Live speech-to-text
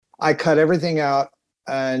I cut everything out,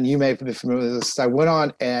 and you may be familiar with this. I went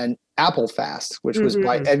on an apple fast, which was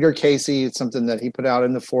by Edgar Casey. It's something that he put out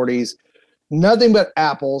in the 40s. Nothing but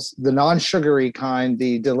apples, the non-sugary kind,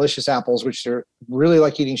 the delicious apples, which are really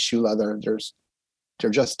like eating shoe leather.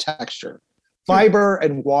 They're just texture. Fiber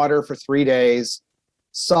and water for 3 days.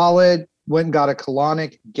 Solid. Went and got a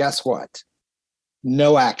colonic. Guess what?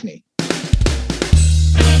 No acne.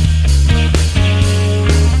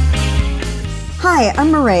 Hi, I'm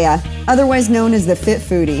Maria, otherwise known as the Fit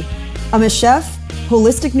Foodie. I'm a chef,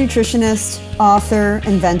 holistic nutritionist, author,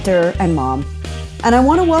 inventor, and mom. And I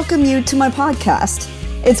want to welcome you to my podcast.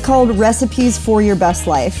 It's called Recipes for Your Best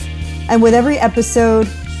Life. And with every episode,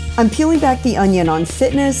 I'm peeling back the onion on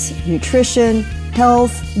fitness, nutrition,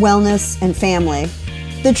 health, wellness, and family.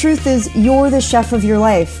 The truth is, you're the chef of your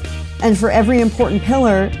life. And for every important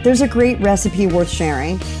pillar, there's a great recipe worth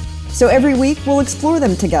sharing. So every week, we'll explore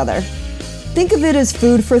them together. Think of it as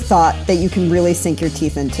food for thought that you can really sink your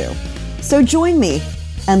teeth into. So join me,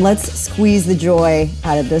 and let's squeeze the joy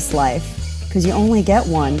out of this life. Because you only get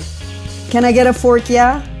one. Can I get a fork,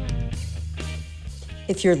 yeah?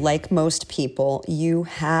 If you're like most people, you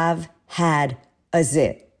have had a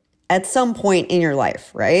zit at some point in your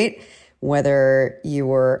life, right? Whether you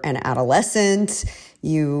were an adolescent,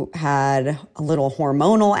 you had a little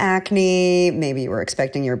hormonal acne, maybe you were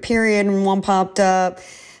expecting your period and one popped up.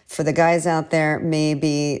 For the guys out there,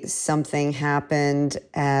 maybe something happened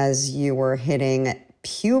as you were hitting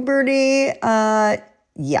puberty.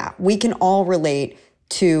 Yeah, we can all relate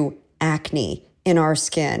to acne in our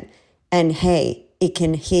skin. And hey, it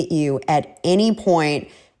can hit you at any point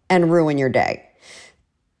and ruin your day.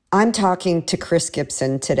 I'm talking to Chris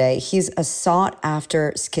Gibson today. He's a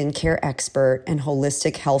sought-after skincare expert and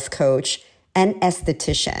holistic health coach and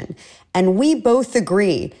esthetician. And we both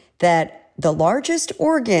agree that the largest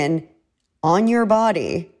organ on your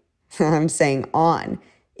body, I'm saying on,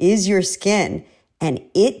 is your skin. And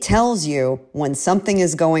it tells you when something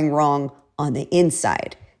is going wrong on the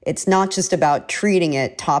inside. It's not just about treating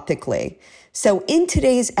it topically. So in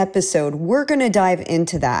today's episode, we're going to dive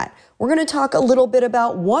into that. We're going to talk a little bit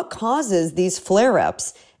about what causes these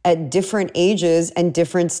flare-ups at different ages and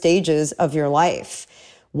different stages of your life.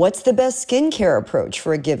 What's the best skincare approach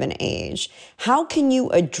for a given age? How can you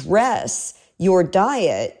address your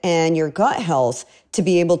diet and your gut health to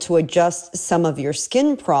be able to adjust some of your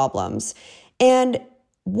skin problems? And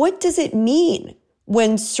what does it mean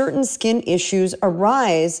when certain skin issues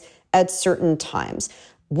arise at certain times?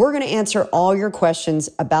 We're going to answer all your questions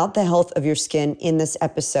about the health of your skin in this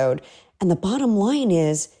episode. And the bottom line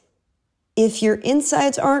is, if your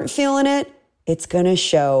insides aren't feeling it, it's going to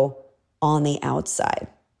show on the outside.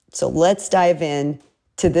 So let's dive in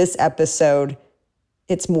to this episode.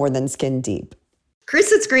 It's more than skin deep.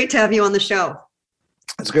 Chris, it's great to have you on the show.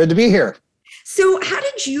 It's good to be here. So how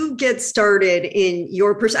did you get started in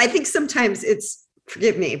your I think sometimes it's,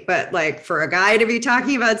 forgive me, but like for a guy to be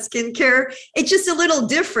talking about skincare, it's just a little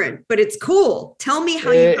different, but it's cool. Tell me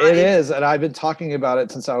how you got it. It is. And I've been talking about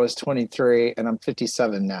it since I was 23 and I'm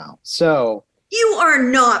 57 now. So you are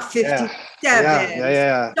not 57.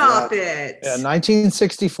 Yeah. Stop it. Yeah,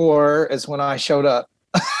 1964 is when I showed up.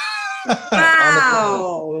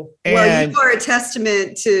 Wow. Well, you are a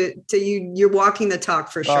testament to you. You're walking the talk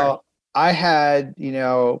for sure. I had,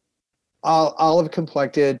 olive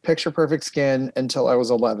complected, picture perfect skin until I was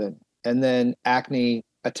 11. And then acne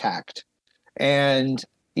attacked. And,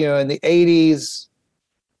 in the 80s,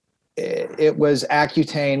 it was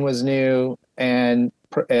Accutane was new and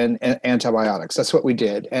antibiotics. That's what we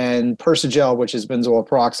did. And Persogel, which is benzoyl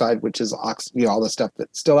peroxide, which is, all the stuff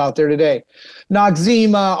that's still out there today.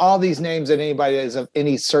 Noxzema, all these names that anybody is of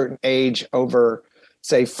any certain age over,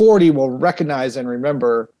 say 40 will recognize and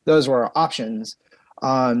remember. Those were our options.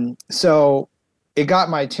 So it got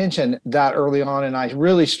my attention that early on, and I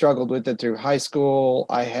really struggled with it through high school.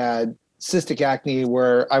 I had cystic acne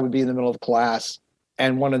where I would be in the middle of class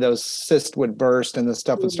and one of those cysts would burst and the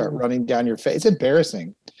stuff would start running down your face. It's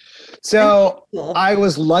embarrassing. So I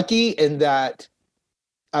was lucky in that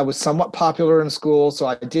I was somewhat popular in school, so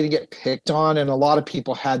I didn't get picked on, and a lot of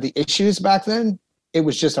people had the issues back then. It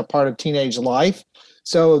was just a part of teenage life.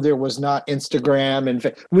 So there was not Instagram, and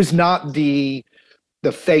it was not the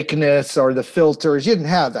fakeness or the filters. You didn't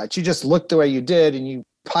have that. You just looked the way you did, and you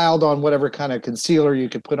piled on whatever kind of concealer you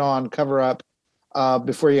could put on, cover up,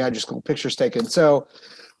 before you had your school pictures taken. So,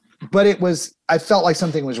 but I felt like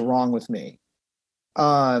something was wrong with me.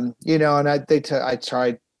 And I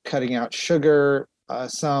tried cutting out sugar.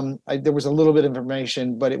 There was a little bit of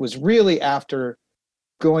information, but it was really after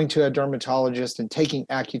going to a dermatologist and taking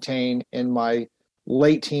Accutane in my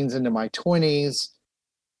late teens into my 20s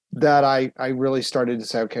that I really started to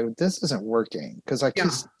say, okay, this isn't working, because I keep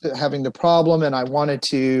Yeah. having the problem, and I wanted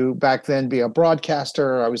to back then be a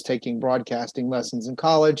broadcaster. I was taking broadcasting lessons in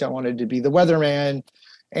college. I wanted to be the weatherman.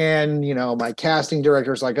 And, my casting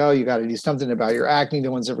director's like, oh, you got to do something about your acne.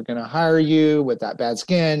 No one's ever going to hire you with that bad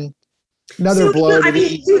skin. Another So, blow to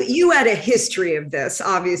the you had a history of this,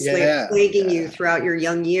 obviously, plaguing you yeah. throughout your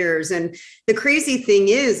young years. And the crazy thing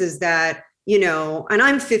is that, and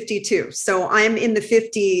I'm 52, so I'm in the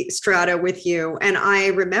 50 strata with you. And I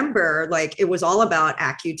remember like it was all about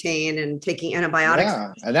Accutane and taking antibiotics.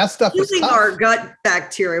 Yeah, and that stuff is Killing tough. our gut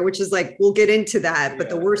bacteria, which is like, we'll get into that. But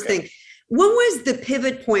the worst thing, what was the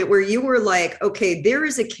pivot point where you were like, okay, there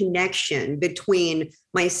is a connection between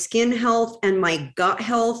my skin health and my gut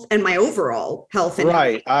health and my overall health? And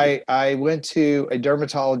Right. I went to a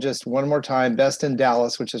dermatologist one more time, Best in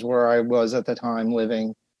Dallas, which is where I was at the time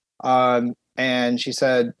living. And she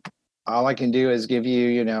said, all I can do is give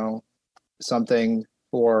you, something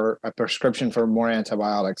for a prescription for more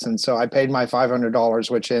antibiotics. And so I paid my $500,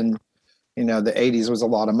 which in the 80s was a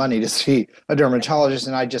lot of money to see a dermatologist,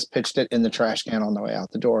 and I just pitched it in the trash can on the way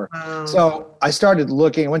out the door. Wow. So I started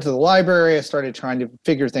looking, went to the library, I started trying to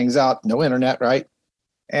figure things out. No internet, right?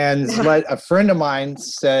 And a friend of mine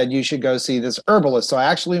said, you should go see this herbalist. So I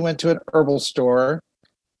actually went to an herbal store.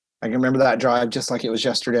 I can remember that drive just like it was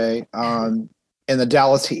yesterday, in the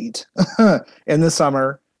Dallas heat in the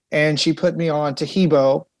summer. And she put me on to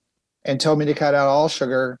Hebo and told me to cut out all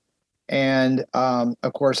sugar. And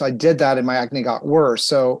of course, I did that, and my acne got worse.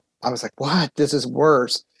 So I was like, what? This is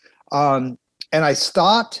worse. And I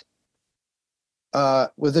stopped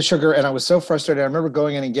with the sugar, and I was so frustrated. I remember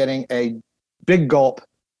going in and getting a big gulp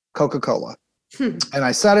Coca-Cola. And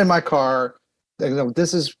I sat in my car,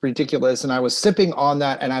 this is ridiculous. And I was sipping on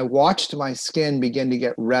that, and I watched my skin begin to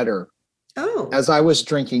get redder. Oh, as I was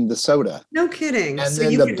drinking the soda. No kidding. And So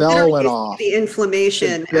then you the bell went off. The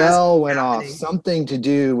inflammation. The bell went off. Something to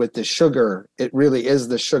do with the sugar. It really is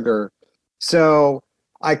the sugar. So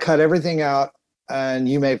I cut everything out, and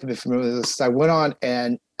you may be familiar with this. I went on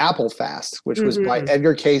an apple fast, which was by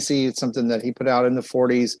Edgar Casey. It's something that he put out in the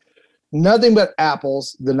 40s. Nothing but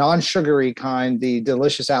apples, the non-sugary kind, the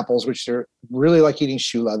delicious apples, which are really like eating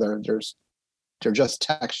shoe leather. They're just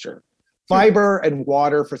texture. Fiber and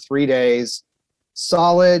water for 3 days.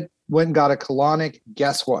 Solid. Went and got a colonic.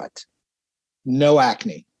 Guess what? No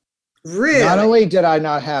acne. Really? Not only did I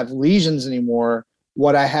not have lesions anymore,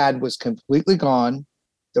 what I had was completely gone.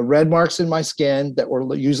 The red marks in my skin that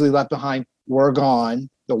were usually left behind were gone.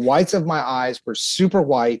 The whites of my eyes were super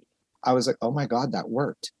white. I was like, oh my God, that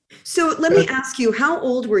worked. So let me ask you, how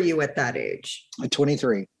old were you at that age?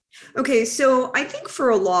 23. Okay, so I think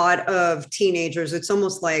for a lot of teenagers, it's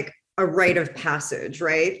almost like a rite of passage,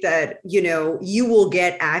 right? That, you will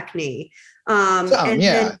get acne.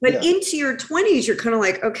 But into your 20s, you're kind of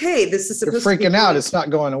like, okay, this is supposed you're freaking out. It's not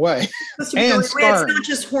going away. It's not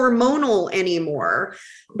just hormonal anymore.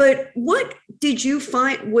 But what did you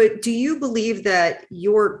find? Do you believe that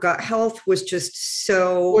your gut health was just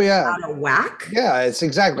so out of whack? Yeah, it's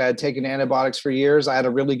exactly. I had taken antibiotics for years. I had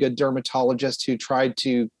a really good dermatologist who tried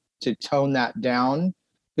to tone that down,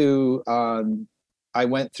 who I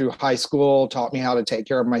went through high school, taught me how to take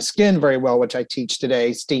care of my skin very well, which I teach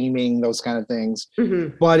today, steaming, those kind of things.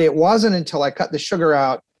 But it wasn't until I cut the sugar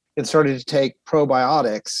out and started to take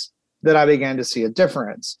probiotics that I began to see a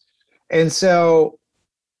difference. And so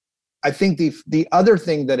I think the other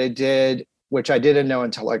thing that it did, which I didn't know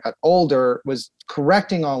until I got older, was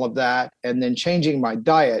correcting all of that and then changing my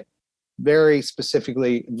diet very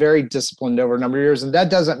specifically, very disciplined over a number of years. And that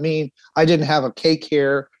doesn't mean I didn't have a cake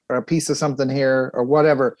here or a piece of something here or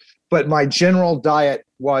whatever, but my general diet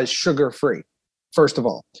was sugar-free, first of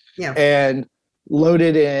all, and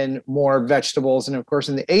loaded in more vegetables. And of course,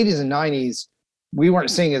 in the 80s and 90s, we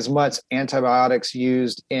weren't seeing as much antibiotics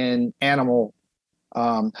used in animal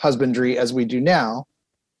husbandry as we do now.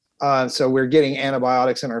 So we're getting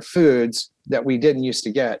antibiotics in our foods that we didn't used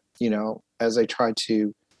to get, as they tried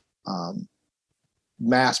to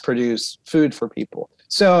mass produce food for people.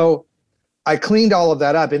 So I cleaned all of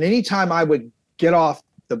that up. And anytime I would get off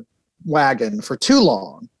the wagon for too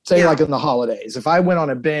long, say like in the holidays, if I went on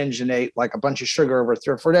a binge and ate like a bunch of sugar over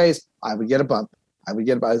 3 or 4 days, I would get a bump. And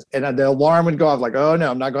the alarm would go off like, oh no,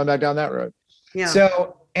 I'm not going back down that road. Yeah.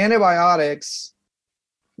 So antibiotics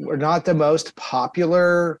were not the most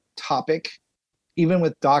popular topic, even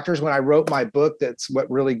with doctors. When I wrote my book, that's what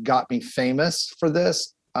really got me famous for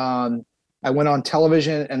this. I went on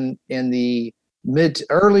television and in the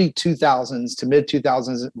early 2000s to mid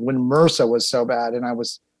 2000s when MRSA was so bad. And I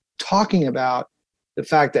was talking about the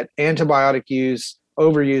fact that antibiotic use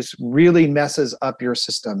overuse really messes up your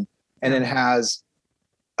system, and it has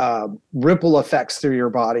ripple effects through your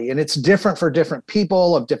body. And it's different for different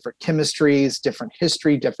people of different chemistries, different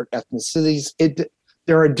history, different ethnicities.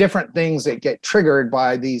 There are different things that get triggered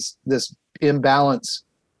by this imbalance.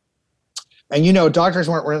 And, doctors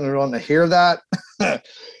weren't really willing to hear that.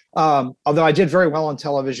 Although I did very well on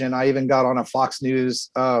television. I even got on a Fox News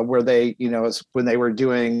where they, when they were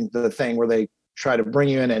doing the thing where they try to bring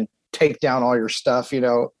you in and take down all your stuff,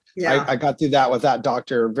 Yeah. I got through that with that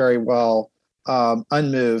doctor very well,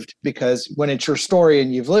 unmoved, because when it's your story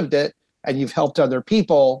and you've lived it and you've helped other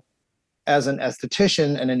people as an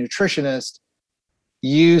esthetician and a nutritionist,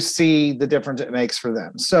 you see the difference it makes for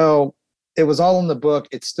them. So it was all in the book.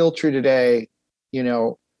 It's still true today.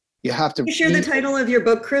 You have to. Can you share the title of your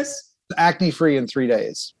book, Chris? Acne Free in 3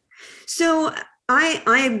 days. So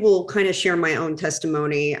I will kind of share my own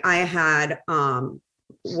testimony. I had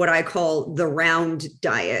what I call the round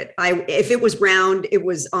diet. If it was round, it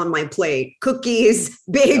was on my plate. Cookies,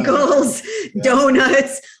 bagels,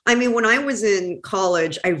 donuts. I mean, when I was in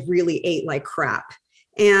college, I really ate like crap.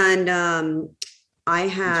 And I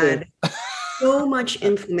had so much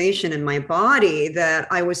inflammation in my body that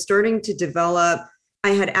I was starting to develop.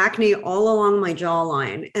 I had acne all along my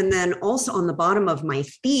jawline. And then also on the bottom of my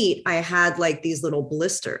feet, I had like these little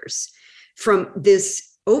blisters from this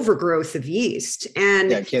overgrowth of yeast.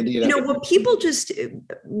 And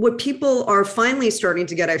what people are finally starting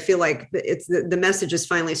to get, I feel like it's the message is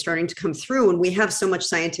finally starting to come through, and we have so much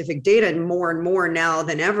scientific data and more now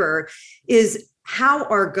than ever, is how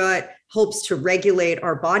our gut helps to regulate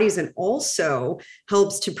our bodies and also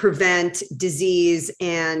helps to prevent disease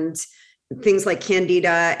and things like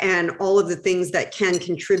candida and all of the things that can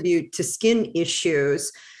contribute to skin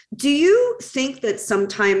issues. Do you think that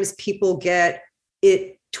sometimes people get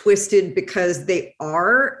it twisted because they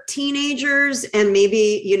are teenagers, and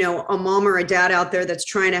maybe, a mom or a dad out there that's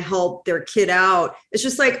trying to help their kid out, it's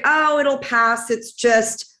just like, oh, it'll pass, it's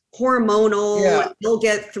just hormonal, they'll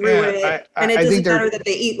get through it, and it doesn't matter that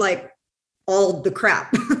they eat like all the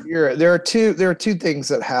crap. There are two things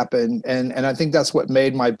that happen, and I think that's what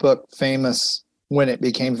made my book famous when it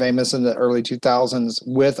became famous in the early 2000s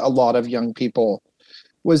with a lot of young people,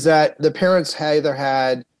 was that the parents either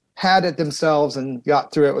had it themselves and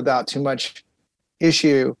got through it without too much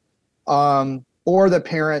issue, or the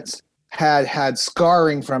parents had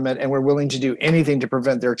scarring from it and were willing to do anything to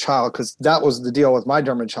prevent their child, because that was the deal with my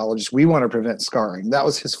dermatologist. We want to prevent scarring. That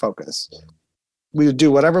was his focus. We would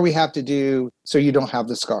do whatever we have to do so you don't have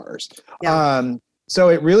the scars. Yeah. So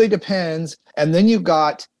it really depends. And then you've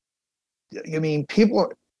got,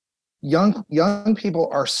 people, young people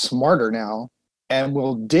are smarter now and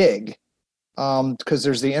will dig, because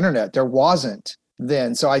there's the internet. There wasn't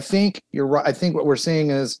then. So I think you're right. I think what we're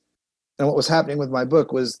seeing is, and what was happening with my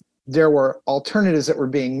book was, there were alternatives that were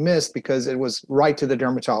being missed because it was right to the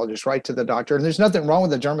dermatologist, right to the doctor. And there's nothing wrong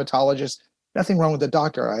with the dermatologist, nothing wrong with the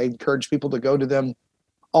doctor. I encourage people to go to them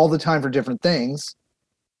all the time for different things.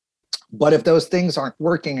 But if those things aren't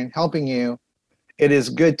working and helping you, it is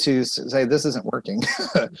good to say, this isn't working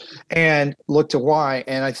and look to why.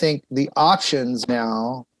 And I think the options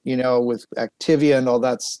now, with Activia and all,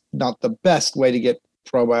 that's not the best way to get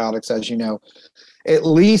probiotics, as you know. At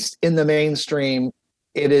least in the mainstream,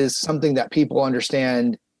 it is something that people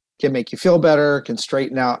understand can make you feel better, can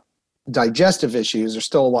straighten out digestive issues. There's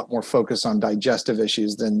still a lot more focus on digestive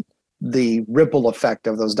issues than the ripple effect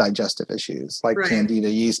of those digestive issues, like candida,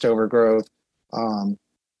 yeast overgrowth,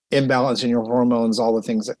 imbalance in your hormones, all the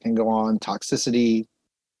things that can go on, toxicity,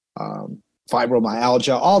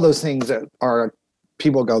 fibromyalgia, all those things that are,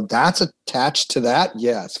 people go, that's attached to that?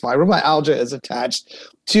 Yes, fibromyalgia is attached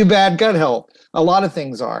to bad gut health. A lot of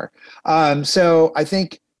things are. So I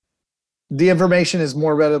think the information is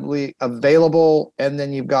more readily available. And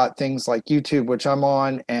then you've got things like YouTube, which I'm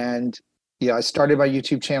on. And I started my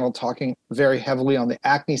YouTube channel talking very heavily on the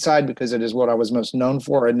acne side because it is what I was most known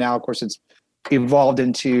for. And now, of course, it's evolved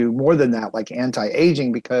into more than that, like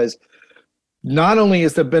anti-aging, because not only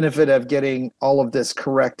is the benefit of getting all of this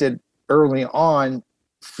corrected early on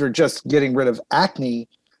for just getting rid of acne,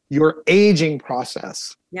 your aging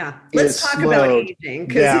process. Yeah, let's talk about aging.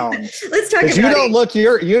 Let's talk about you don't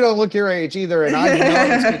look your age either, and I know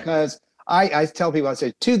this because I tell people, I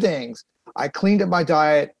say two things. I cleaned up my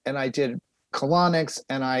diet, and I did colonics,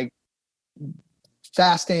 and I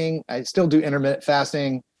fasting. I still do intermittent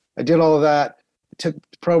fasting. I did all of that. I took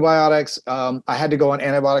probiotics. I had to go on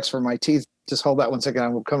antibiotics for my teeth. Just hold that 1 second. I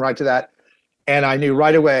will come right to that. And I knew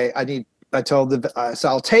right away I told so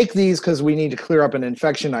I'll take these because we need to clear up an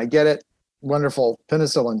infection. I get it. Wonderful.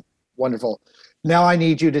 Penicillin. Wonderful. Now I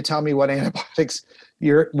need you to tell me what antibiotics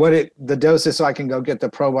the dose is so I can go get the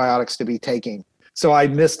probiotics to be taking. So I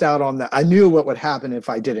missed out on that. I knew what would happen if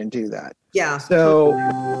I didn't do that. Yeah. So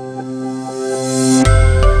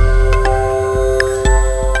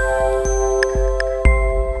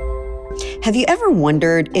have you ever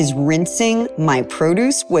wondered, is rinsing my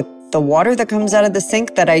produce with the water that comes out of the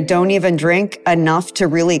sink that I don't even drink enough to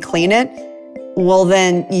really clean it? Well,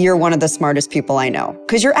 then you're one of the smartest people I know,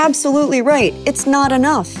 because you're absolutely right. It's not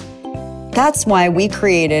enough. That's why we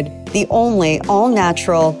created the only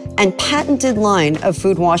all-natural and patented line of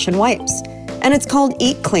food wash and wipes, and it's called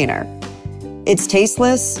Eat Cleaner. It's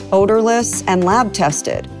tasteless, odorless, and lab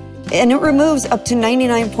tested, and it removes up to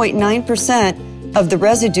 99.9% of the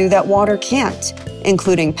residue that water can't,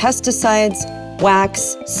 including pesticides,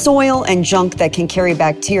 wax, soil, and junk that can carry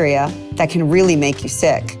bacteria that can really make you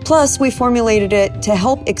sick. Plus, we formulated it to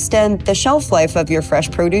help extend the shelf life of your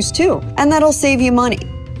fresh produce too, and that'll save you money.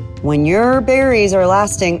 When your berries are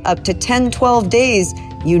lasting up to 10-12 days,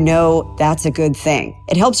 you know that's a good thing.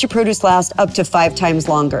 It helps your produce last up to 5 times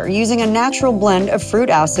longer using a natural blend of fruit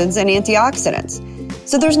acids and antioxidants.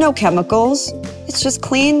 So there's no chemicals. It's just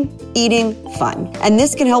clean eating fun. And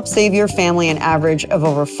this can help save your family an average of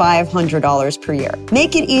over $500 per year.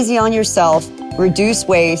 Make it easy on yourself, reduce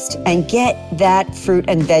waste, and get that fruit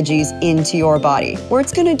and veggies into your body, where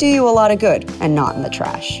it's gonna do you a lot of good and not in the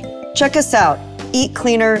trash. Check us out,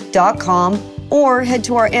 eatcleaner.com, or head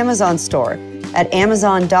to our Amazon store at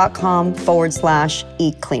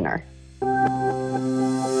amazon.com/eatcleaner.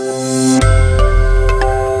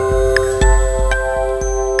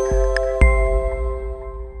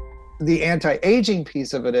 The anti-aging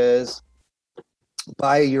piece of it is,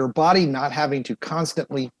 by your body not having to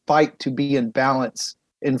constantly fight to be in balance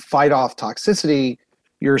and fight off toxicity,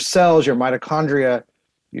 your cells, your mitochondria,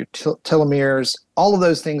 your telomeres, all of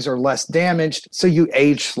those things are less damaged, so you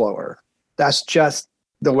age slower. That's just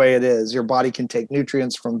the way it is. Your body can take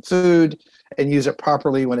nutrients from food and use it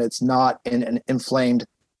properly when it's not in an inflamed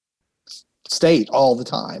state all the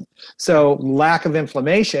time. So lack of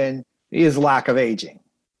inflammation is lack of aging,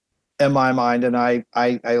 in my mind. And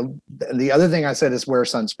the other thing I said is wear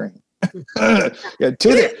sunscreen.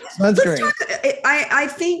 Sunscreen. I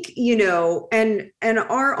think, and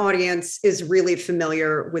our audience is really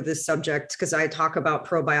familiar with this subject because I talk about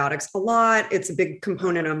probiotics a lot. It's a big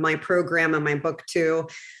component of my program and my book too.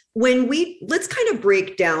 Let's kind of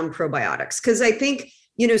break down probiotics, because I think,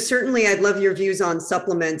 certainly I'd love your views on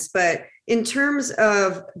supplements, but in terms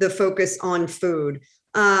of the focus on food,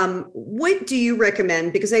 what do you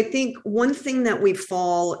recommend? Because I think one thing that we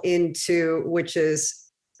fall into, which is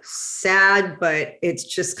sad, but it's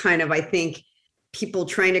just kind of, I think, people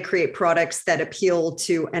trying to create products that appeal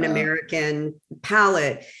to an American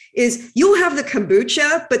palate, is you'll have the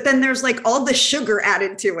kombucha, but then there's like all the sugar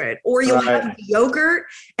added to it, or you'll have the yogurt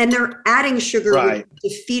and they're adding sugar, which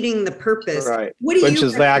is defeating the purpose. Right. Which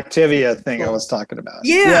is the Activia thing I was talking about.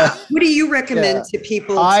 Yeah. What do you recommend to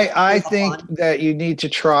people? I think that you need to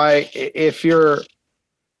try,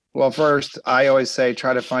 well, first, I always say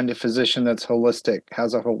try to find a physician that's holistic,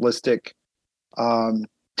 has a holistic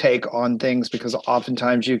take on things, because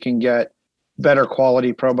oftentimes you can get better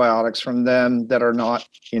quality probiotics from them that are not,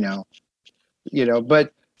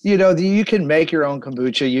 but you can make your own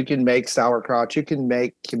kombucha, you can make sauerkraut, you can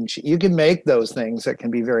make kimchi, you can make those things that can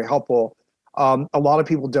be very helpful. A lot of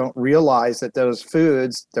people don't realize that those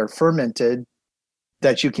foods, they're fermented,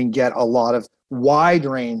 that you can get a lot of wide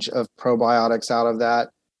range of probiotics out of that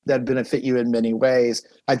benefit you in many ways.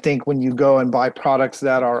 I think when you go and buy products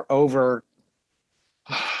that are over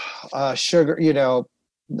sugar,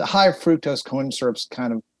 the high fructose corn syrup's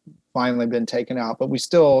kind of finally been taken out, but we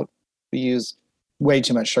use way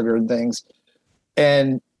too much sugar in things.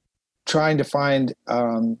 And trying to find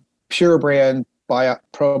pure brand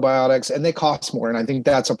probiotics, and they cost more. And I think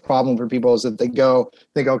that's a problem for people, is that they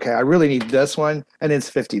think, okay, I really need this one, and it's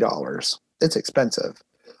 $50. It's expensive.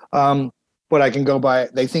 But I can go buy,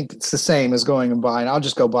 they think it's the same as going and buying, I'll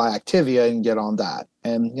just go buy Activia and get on that.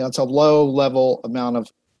 And, it's a low level amount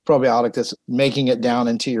of probiotic that's making it down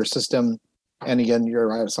into your system. And again, you're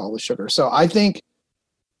right, it's all the sugar. So I think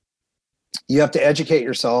you have to educate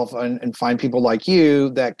yourself and find people like you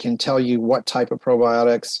that can tell you what type of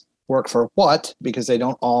probiotics work for what, because they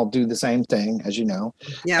don't all do the same thing, as you know.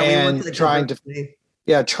 Yeah. And trying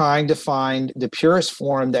to find the purest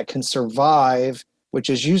form that can survive, which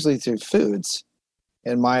is usually through foods.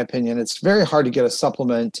 In my opinion, it's very hard to get a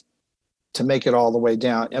supplement to make it all the way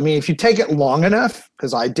down. I mean, if you take it long enough,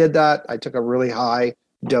 because I did that, I took a really high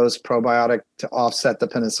dose probiotic to offset the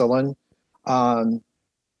penicillin.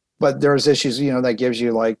 but there's issues, that gives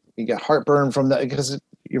you like, you get heartburn from that because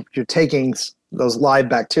you're taking those live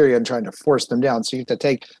bacteria and trying to force them down. So you have to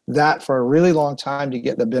take that for a really long time to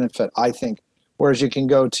get the benefit, I think. Whereas you can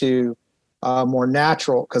go to more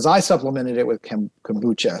natural, because I supplemented it with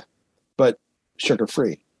kombucha, but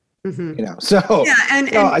sugar-free. So yeah,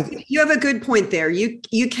 and you have a good point there.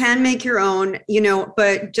 You can make your own,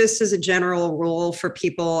 but just as a general rule for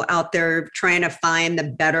people out there trying to find the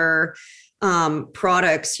better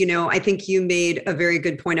products, I think you made a very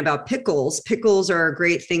good point about pickles. Pickles are a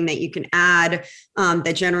great thing that you can add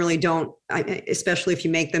that generally don't, especially if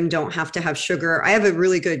you make them, don't have to have sugar. I have a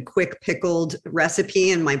really good quick pickled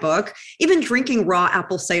recipe in my book. Even drinking raw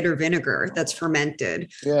apple cider vinegar that's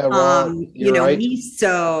fermented. Yeah, raw, right.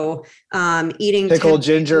 Miso, eating pickled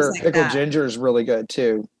ginger. Like pickled ginger is really good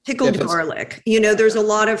too. Pickled garlic. There's a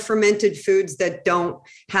lot of fermented foods that don't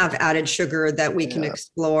have added sugar that we can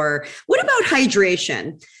explore. What about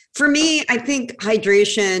hydration? For me, I think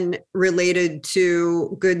hydration related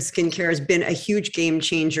to good skincare has been a huge game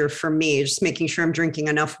changer for me, just making sure I'm drinking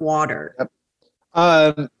enough water.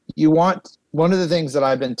 Yep. One of the things that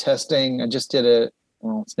I've been testing, I just did it,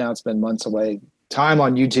 it's been months away. Time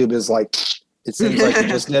on YouTube is like, it seems like you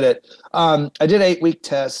just did it. I did an 8-week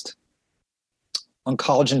test on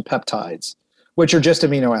collagen peptides, which are just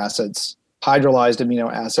amino acids, hydrolyzed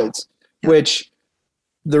amino acids, which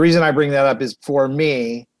the reason I bring that up is, for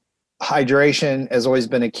me, hydration has always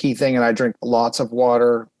been a key thing, and I drink lots of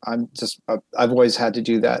water. I've always had to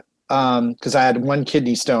do that because I had one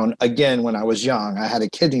kidney stone again when I was young. I had a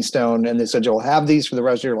kidney stone, and they said, you'll have these for the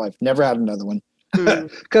rest of your life. Never had another one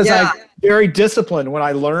because I'm very disciplined. When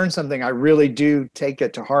I learn something, I really do take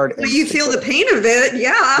it to heart. Well, you feel the pain of it.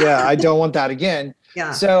 Yeah, I don't want that again.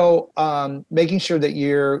 Yeah. So making sure that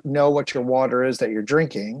you know what your water is that you're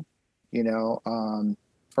drinking,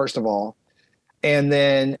 first of all, and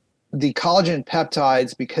then the collagen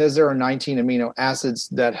peptides, because there are 19 amino acids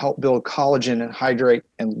that help build collagen and hydrate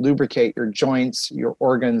and lubricate your joints, your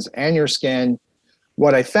organs, and your skin.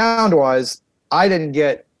 What I found was I didn't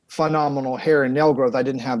get phenomenal hair and nail growth. I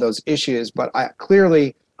didn't have those issues, but I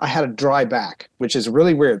had a dry back, which is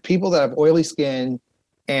really weird. People that have oily skin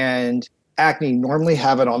and acne normally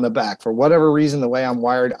have it on the back. For whatever reason, the way I'm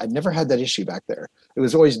wired, I never had that issue back there. It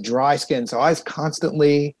was always dry skin. So I was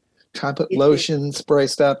constantly trying to put lotion, spray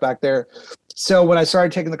stuff back there. So when I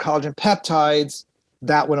started taking the collagen peptides,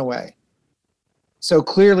 that went away. So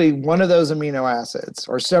clearly one of those amino acids,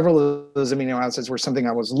 or several of those amino acids, were something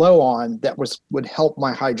I was low on that would help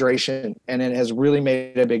my hydration. And it has really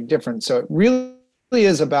made a big difference. So it really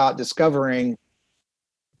is about discovering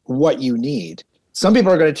what you need. Some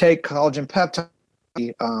people are going to take collagen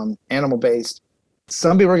peptide, animal-based.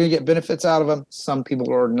 Some people are going to get benefits out of them. Some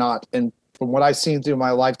people are not. And from what I've seen through my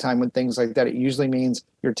lifetime with things like that, it usually means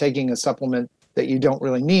you're taking a supplement that you don't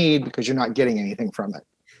really need because you're not getting anything from it.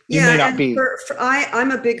 You may not be.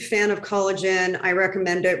 I'm a big fan of collagen. I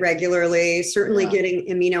recommend it regularly. Certainly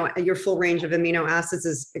getting your full range of amino acids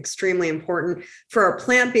is extremely important. For our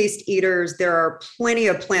plant-based eaters, there are plenty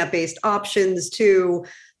of plant-based options too.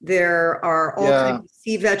 There are all kinds of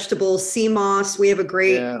sea vegetables, sea moss. We have a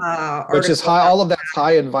great which is high. All of that's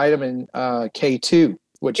high in vitamin K2,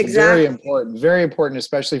 which is very important,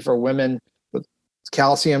 especially for women with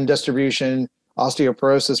calcium distribution,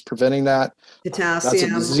 osteoporosis, preventing that. Potassium. That's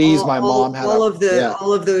a disease my mom had. All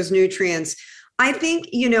of those nutrients. I think,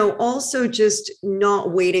 also just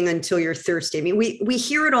not waiting until you're thirsty. I mean, we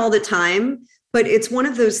hear it all the time, but it's one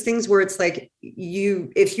of those things where it's like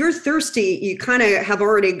if you're thirsty, you kind of have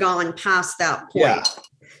already gone past that point.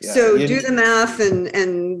 Yeah. So do the math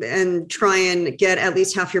and try and get at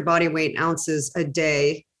least half your body weight in ounces a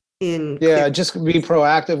day in. Yeah, just be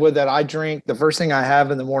proactive with that. I drink, the first thing I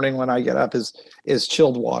have in the morning when I get up is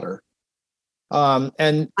chilled water.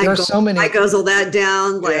 And there's so many. I guzzle that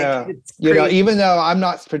down. It's even though I'm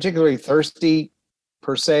not particularly thirsty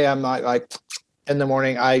per se, I'm not like in the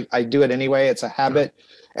morning. I do it anyway. It's a habit.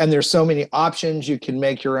 And there's so many options. You can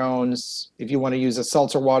make your own. If you want to use a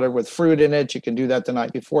seltzer water with fruit in it, you can do that the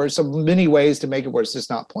night before. So many ways to make it where it's just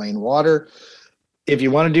not plain water. If you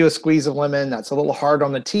want to do a squeeze of lemon, that's a little hard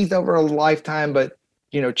on the teeth over a lifetime, but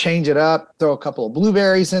change it up, throw a couple of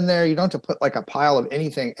blueberries in there. You don't have to put like a pile of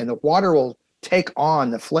anything, and the water will take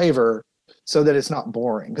on the flavor so that it's not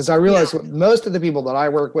boring. Because I realize most of the people that I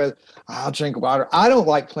work with, I'll drink water. I don't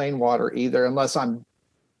like plain water either, unless I'm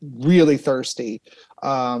really thirsty.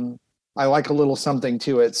 I like a little something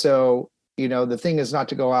to it. So, the thing is not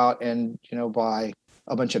to go out and, buy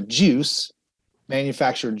a bunch of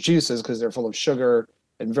manufactured juices, because they're full of sugar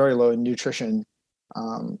and very low in nutrition.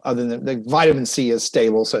 Other than the vitamin C is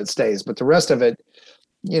stable, so it stays. But the rest of it,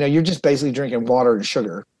 you're just basically drinking water and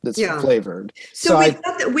sugar that's flavored. So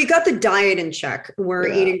we got the diet in check. We're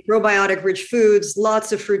eating probiotic rich foods,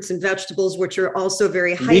 lots of fruits and vegetables, which are also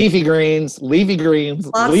very high. Leafy greens,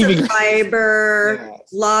 lots of fiber,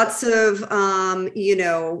 lots of,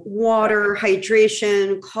 water,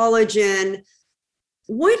 hydration, collagen.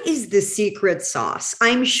 What is the secret sauce?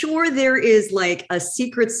 I'm sure there is like a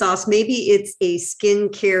secret sauce. Maybe it's a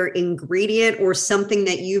skincare ingredient or something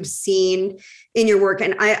that you've seen in your work.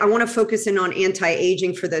 And I want to focus in on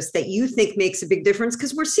anti-aging for this, that you think makes a big difference,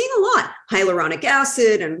 because we're seeing a lot: hyaluronic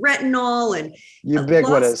acid and retinol and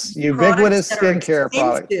ubiquitous skincare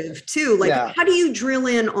products too. Like, how do you drill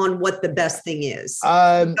in on what the best thing is?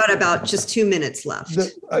 We've got about just 2 minutes left.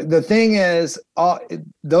 The thing is,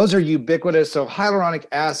 those are ubiquitous. So hyaluronic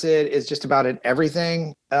acid is just about in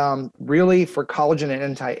everything. Really, for collagen and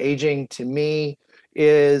anti-aging, to me,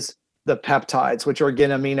 is the peptides, which are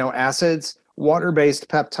again amino acids. Water-based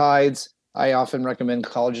peptides, I often recommend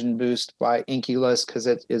Collagen Boost by Inculus because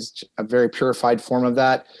it is a very purified form of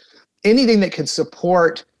that. Anything that can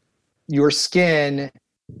support your skin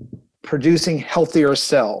producing healthier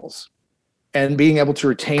cells and being able to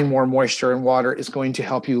retain more moisture and water is going to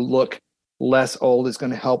help you look less old. It's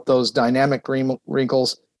going to help those dynamic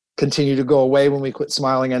wrinkles continue to go away when we quit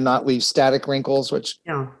smiling and not leave static wrinkles, which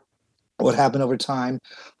what happened over time.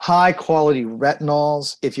 High quality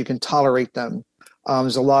retinols, if you can tolerate them.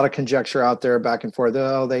 There's a lot of conjecture out there back and forth.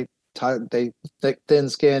 Oh, they thick, thin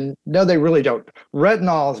skin. No, they really don't.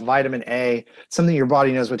 Retinol is vitamin A, something your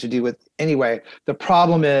body knows what to do with anyway. The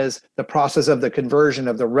problem is the process of the conversion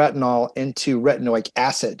of the retinol into retinoic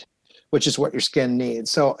acid, which is what your skin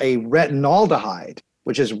needs. So a retinaldehyde,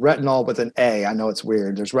 which is retinol with an A. I know it's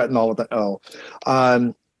weird. There's retinol with an O.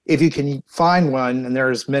 If you can find one, and there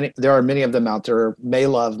are many of them out there.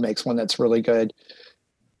 Maylove makes one that's really good.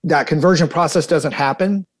 That conversion process doesn't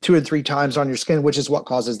happen 2 or 3 times on your skin, which is what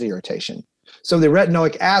causes the irritation. So the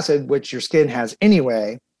retinoic acid, which your skin has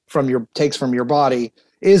anyway, takes from your body,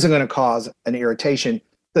 isn't going to cause an irritation.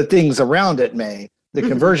 The things around it may. The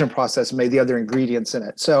conversion process may. The other ingredients in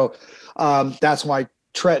it. So that's why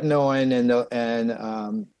tretinoin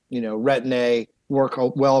and Retin-A work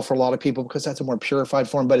well for a lot of people, because that's a more purified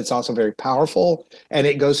form, but it's also very powerful, and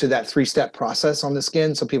it goes through that 3-step process on the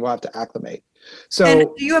skin, so people have to acclimate. So, and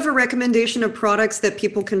do you have a recommendation of products that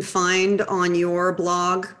people can find on your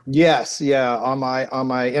blog? Yes, on my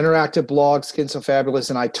interactive blog, Skin So Fabulous,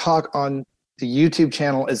 and I talk on the YouTube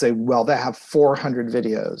channel they have 400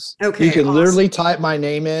 videos. Okay, you can literally type my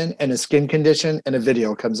name in and a skin condition and a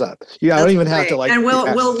video comes up. I don't even have to and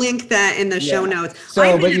we'll link that in the show notes. So,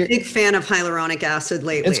 I've been a big fan of hyaluronic acid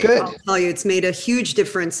lately. It's good. I'll tell you, it's made a huge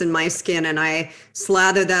difference in my skin, and I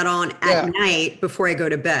slather that on at night before I go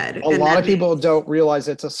to bed. A lot of people don't realize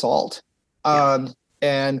it's a salt.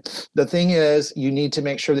 And the thing is, you need to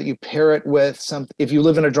make sure that you pair it with something. If you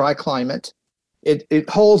live in a dry climate, it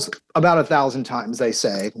holds about 1,000 times, they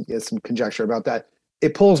say. There's some conjecture about that.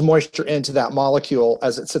 It pulls moisture into that molecule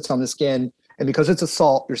as it sits on the skin. And because it's a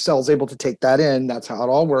salt, your cell's able to take that in. That's how it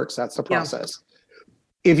all works. That's the process.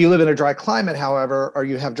 If you live in a dry climate, however, or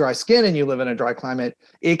you have dry skin and you live in a dry climate,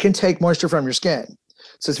 it can take moisture from your skin.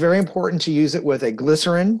 So it's very important to use it with a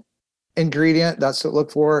glycerin ingredient. That's what to look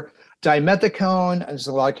for. Dimethicone, there's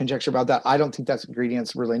a lot of conjecture about that. I don't think that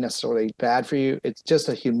ingredient's really necessarily bad for you. It's just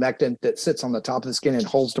a humectant that sits on the top of the skin and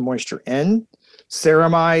holds the moisture in.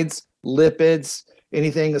 Ceramides, lipids,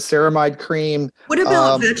 anything, a ceramide cream. What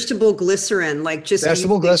about vegetable glycerin? Like just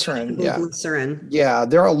vegetable glycerin. Glycerin. Yeah,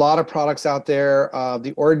 there are a lot of products out there.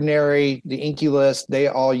 The Ordinary, the Inculus, they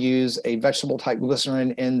all use a vegetable type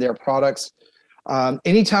glycerin in their products.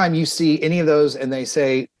 Anytime you see any of those and they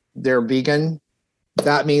say they're vegan,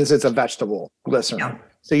 that means it's a vegetable glycerin. Yeah.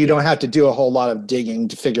 So you don't have to do a whole lot of digging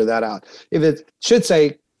to figure that out. If it should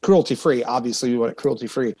say cruelty-free, obviously we want it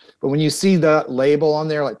cruelty-free. But when you see the label on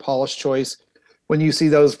there, like Paula's Choice, when you see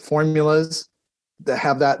those formulas that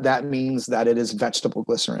have that means that it is vegetable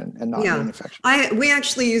glycerin and not manufactured. We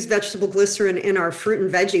actually use vegetable glycerin in our fruit and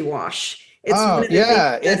veggie wash. It's one of the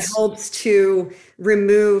things that helps to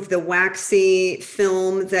remove the waxy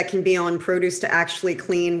film that can be on produce to actually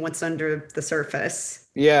clean what's under the surface.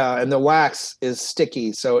 Yeah, and the wax is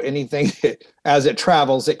sticky, so anything as it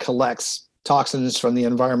travels, it collects toxins from the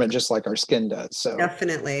environment just like our skin does. So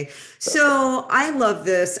definitely. So I love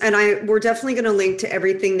this, and we're definitely going to link to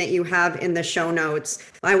everything that you have in the show notes.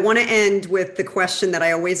 I want to end with the question that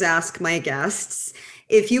I always ask my guests.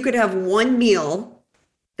 If you could have one meal,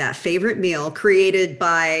 that favorite meal created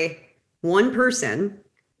by one person,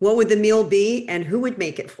 what would the meal be and who would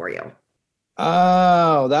make it for you?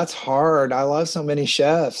 Oh, that's hard. I love so many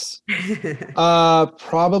chefs.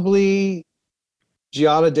 Probably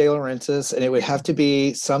Giada De Laurentiis, and it would have to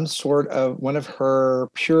be some sort of one of her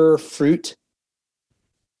pure fruit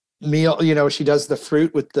meal. You know, she does the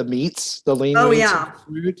fruit with the meats, the lean Oh, meats yeah. with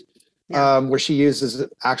fruit, Yeah. where she uses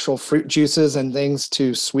actual fruit juices and things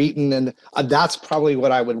to sweeten. And that's probably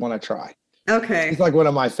what I would want to try. It's Okay. like one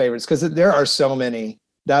of my favorites because there are so many.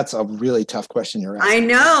 That's a really tough question you're I asking.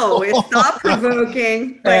 know it's thought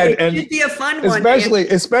provoking, but and it and should be a fun one.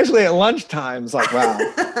 especially at lunchtime, it's like wow.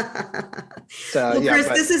 So Well, yeah, Chris,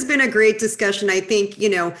 but this has been a great discussion. I think,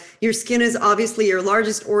 your skin is obviously your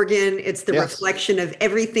largest organ. It's the yes. reflection of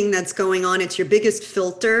everything that's going on. It's your biggest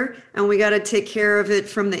filter, and we got to take care of it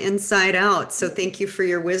from the inside out. So thank you for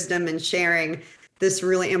your wisdom and sharing this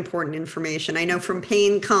really important information. I know from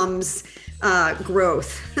pain comes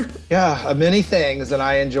growth. Yeah, many things, and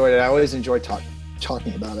I enjoyed it. I always enjoy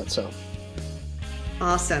talking about it. So,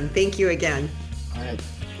 Awesome. Thank you again. all right.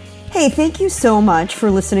 Hey, thank you so much for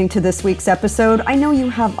listening to this week's episode. I know you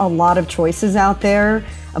have a lot of choices out there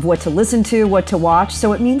of what to listen to, what to watch,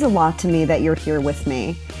 so it means a lot to me that you're here with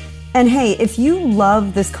me. And hey, if you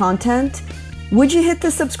love this content, would you hit the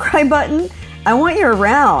subscribe button? I want you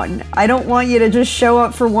around. I don't want you to just show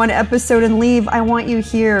up for one episode and leave. I want you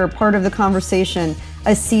here, part of the conversation,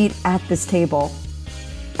 a seat at this table.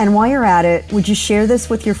 And while you're at it, would you share this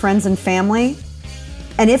with your friends and family?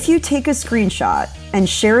 And if you take a screenshot and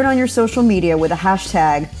share it on your social media with a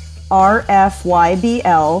hashtag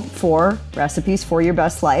RFYBL for Recipes for Your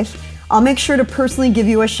Best Life, I'll make sure to personally give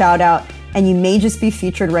you a shout out, and you may just be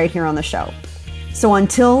featured right here on the show. So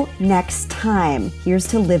until next time, here's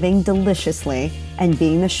to living deliciously and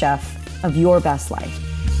being the chef of your best life.